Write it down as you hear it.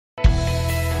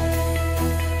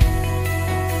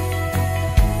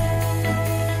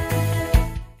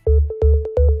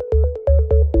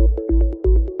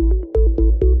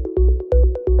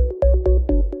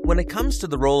to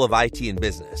the role of IT in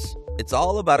business, it's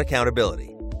all about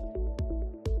accountability.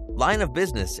 Line of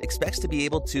business expects to be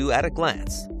able to, at a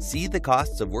glance, see the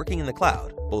costs of working in the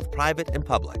cloud, both private and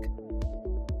public.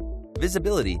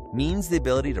 Visibility means the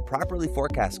ability to properly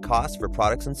forecast costs for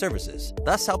products and services,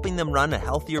 thus helping them run a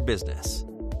healthier business.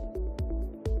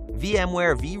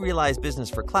 VMware vRealize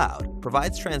Business for Cloud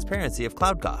provides transparency of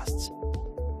cloud costs.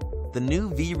 The new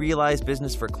vRealize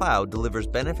Business for Cloud delivers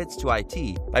benefits to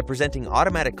IT by presenting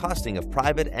automatic costing of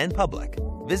private and public,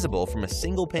 visible from a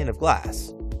single pane of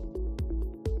glass.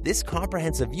 This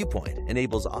comprehensive viewpoint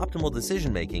enables optimal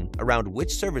decision-making around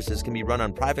which services can be run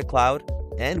on private cloud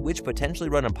and which potentially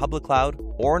run on public cloud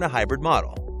or in a hybrid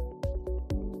model.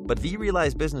 But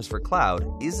vRealize Business for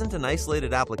Cloud isn't an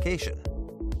isolated application.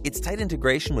 Its tight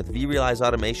integration with vRealize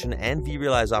Automation and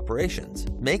vRealize Operations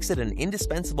makes it an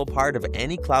indispensable part of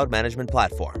any cloud management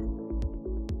platform.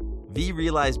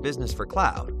 vRealize Business for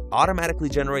Cloud automatically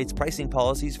generates pricing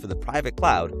policies for the private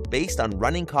cloud based on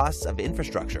running costs of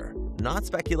infrastructure, not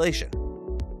speculation.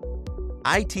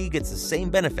 IT gets the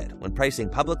same benefit when pricing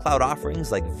public cloud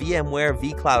offerings like VMware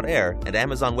vCloud Air and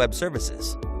Amazon Web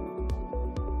Services.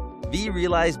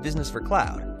 vRealize Business for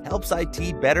Cloud helps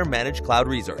IT better manage cloud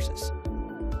resources.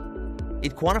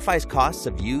 It quantifies costs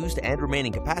of used and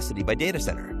remaining capacity by data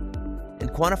center and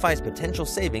quantifies potential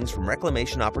savings from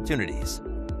reclamation opportunities.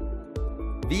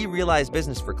 vRealize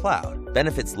Business for Cloud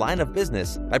benefits line of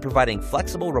business by providing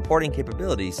flexible reporting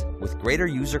capabilities with greater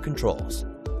user controls.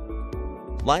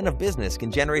 Line of business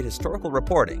can generate historical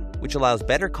reporting, which allows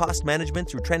better cost management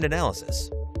through trend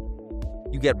analysis.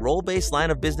 You get role-based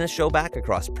line of business showback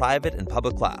across private and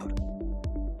public cloud.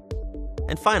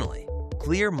 And finally,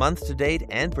 clear month-to-date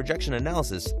and projection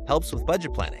analysis helps with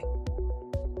budget planning.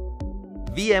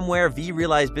 VMware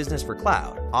vRealize Business for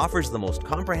Cloud offers the most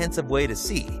comprehensive way to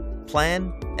see,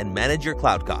 plan, and manage your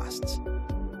cloud costs.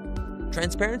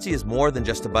 Transparency is more than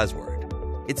just a buzzword.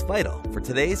 It's vital for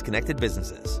today's connected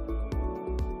businesses.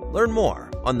 Learn more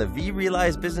on the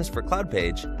vRealize Business for Cloud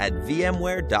page at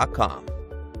vmware.com.